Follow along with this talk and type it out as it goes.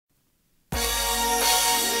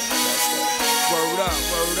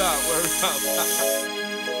Word up, word up.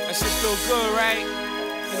 That shit feel good, right?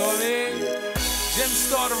 You know what I mean? Gem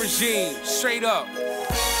starter regime, straight up.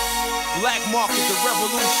 Black market, the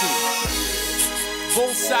revolution.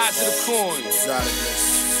 Both sides of the coin.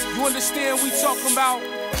 You understand what we talking about?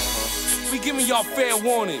 We giving y'all fair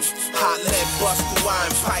warning. Hot lead bust through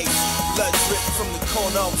iron pipes. Blood drip from the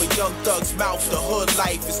corner of a young thug's mouth. The hood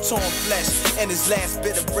life is torn flesh, and his last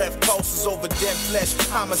bit of breath pulses over dead flesh.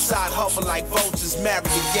 Homicide hover like vultures, marry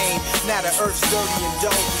the game. Now the earth's dirty and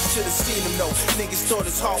dull. You should've seen him though. Niggas thought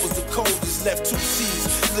his heart was the coldest. Left 2 C's.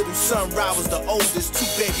 Little son Rod was the oldest. 2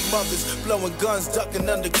 baby mothers blowing guns, ducking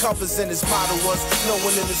under covers, and his motto was, no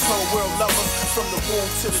one in this whole world love us. From the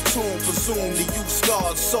womb to the tomb, presume the youth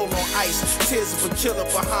scarred, soul on ice. Tears of a killer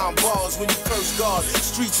behind bars when you curse God.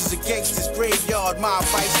 Streets is a gangster's graveyard, my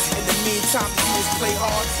advice. In the meantime, you is play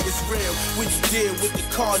hard. It's real when you deal with the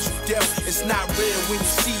cards you dealt. It's not real when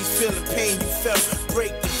you see feel the pain you felt.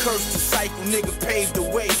 Break the curse, the cycle, nigga paved the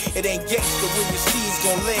way. It ain't gangster when your seeds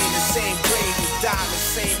gon' lay in the same grave. You die in the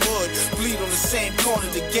same hood, bleed on the same corner.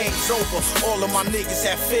 The game's over. All of my niggas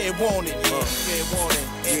have fair warning. Fair warning.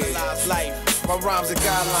 Analyze life. My rhymes are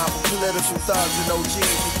guideline for political thugs and OGs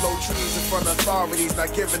who blow trees in front of authorities,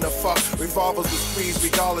 not giving a fuck. Revolvers with screens,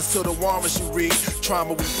 regardless to the warrants you read.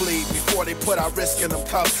 Trauma we bleed before they put our risk in them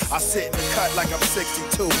cuffs. I sit in the cut like I'm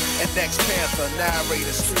 62. And next Panther,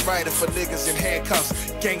 narrator, street writer for niggas in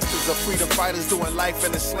handcuffs. Gangsters are freedom fighters doing life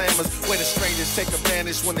in the slammers. When the strangers take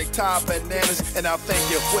advantage when they tie bananas. And I'll thank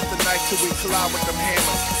you with the knife till we collide with them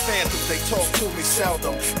hammers. Phantoms, they talk to me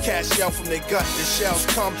seldom. Cash yell from their gut, the shells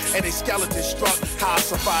come and they skeletons struck. How I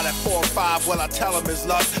survive at 4 or 5, well I tell them it's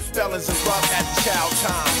luck. Felons and rough at the child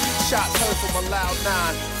time. Shots heard from a loud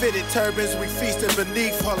 9. Fitted turbans, we feasted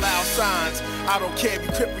beneath halal signs. I don't care if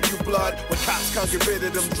you crip with you blood. When cops come get rid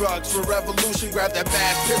of them drugs. For revolution, grab that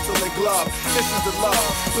bad pistol and glove. This is the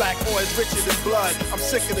love. Black oil is richer than blood. I'm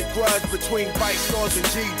sick of the grudge between vice lords and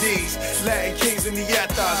GDs. Latin kings and the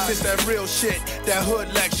ethos. This that real shit, that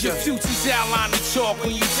hood lecture. Your future's outline the chalk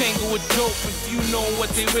when you tangle with dope. If you know what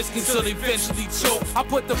they risk until they eventually choke. I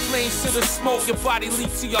put the flames to the smoke, your body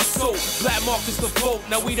leak to your soul. Black market's the vote,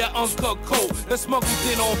 now we that uncut coat. The smuggled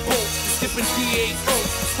in on boats, dipping DA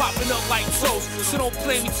coats, popping up like toast. So don't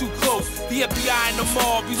play me too close. The FBI and the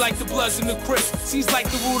mob be like the Bloods and the Crips. Seems like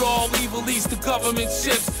the root of all evil leads to government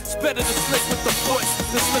ships. It's better to slick with the foot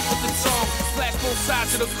than slip with the tongue. Flash both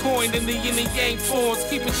sides of the coin in the yin and yang forms.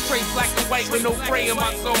 Keep it straight black and white with no gray in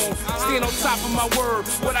my zone. Stand on top of my word,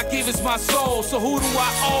 what I give is my soul. So who do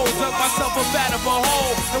I owe? Dug myself a bat of a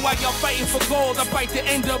hole. And while y'all fighting for gold, I fight the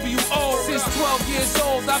NWO. Since 12 years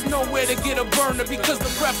old, I've nowhere to get a burner. Because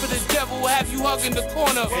the breath of the devil will have you hugging the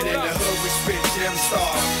corner. And in the hood we spit gem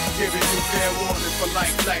stars, giving you fair warning for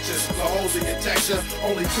life lectures. For holding your texture,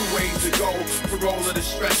 only 2 ways to go. Parole or the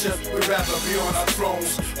stretcher, we'd rather be on our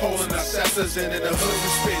thrones, holding our scepters. And in the hood we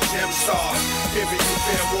spit gem stars, giving you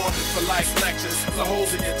fair warning for life lectures. For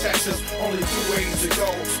holding your textures, only 2 ways to go.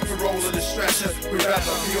 Parole or the stretcher, we'd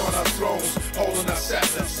rather be on our thrones, holding our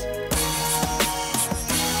scepters.